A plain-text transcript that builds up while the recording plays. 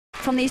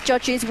from these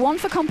judges, one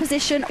for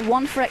composition,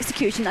 one for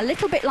execution. A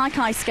little bit like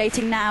ice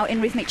skating now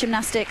in rhythmic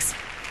gymnastics.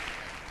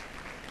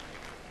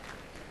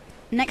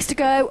 Next to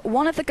go,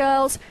 one of the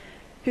girls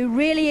who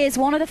really is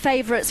one of the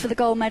favourites for the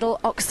gold medal,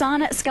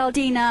 Oksana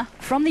Skaldina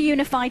from the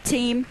unified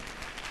team.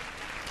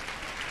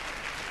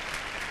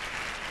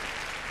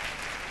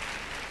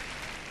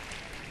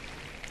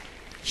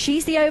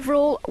 She's the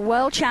overall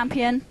world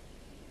champion.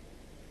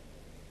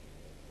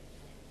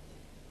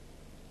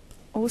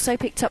 Also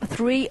picked up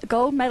 3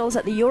 gold medals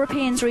at the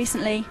Europeans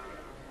recently,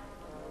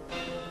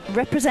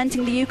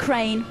 representing the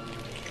Ukraine.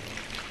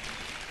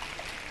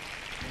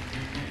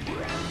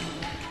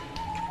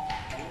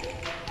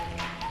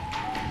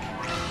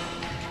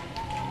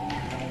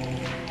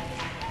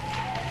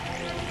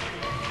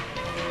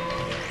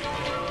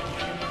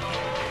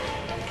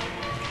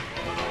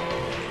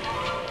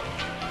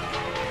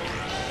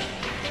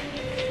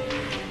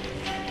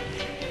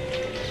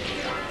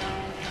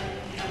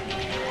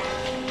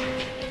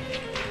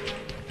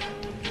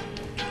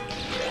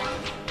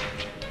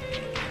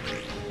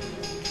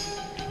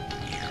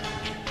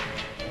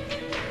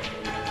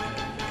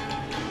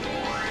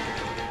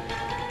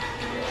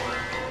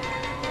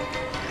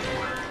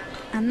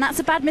 And that's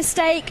a bad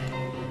mistake.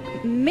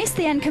 Missed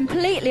the end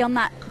completely on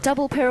that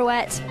double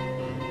pirouette.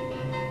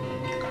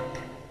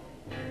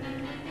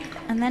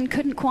 And then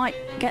couldn't quite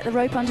get the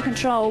rope under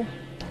control.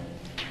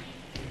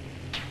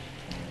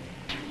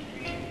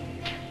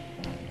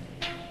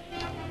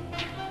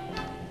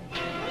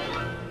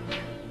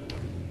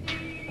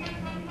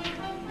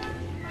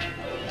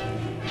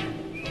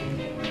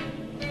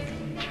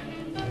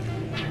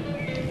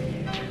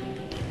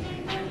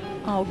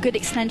 Oh, good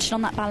extension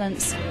on that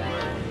balance.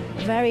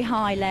 Very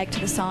high leg to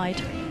the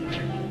side.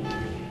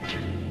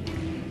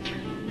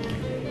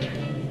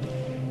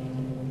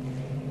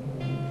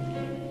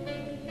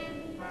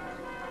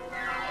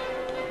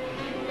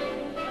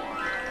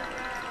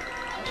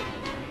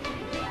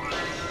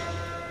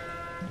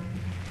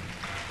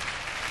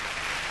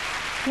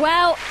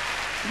 Well,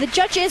 the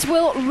judges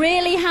will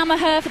really hammer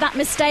her for that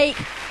mistake.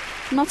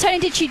 Not only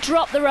did she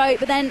drop the rope,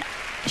 but then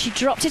she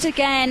dropped it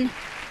again.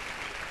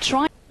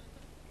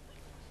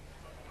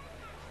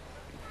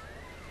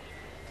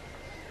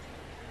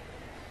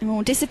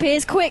 Oh,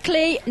 disappears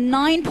quickly.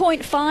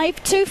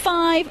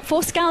 9.525 for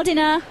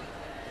Skaldina.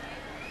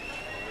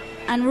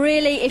 And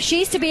really, if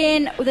she's to be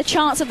in with a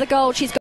chance of the gold, she's got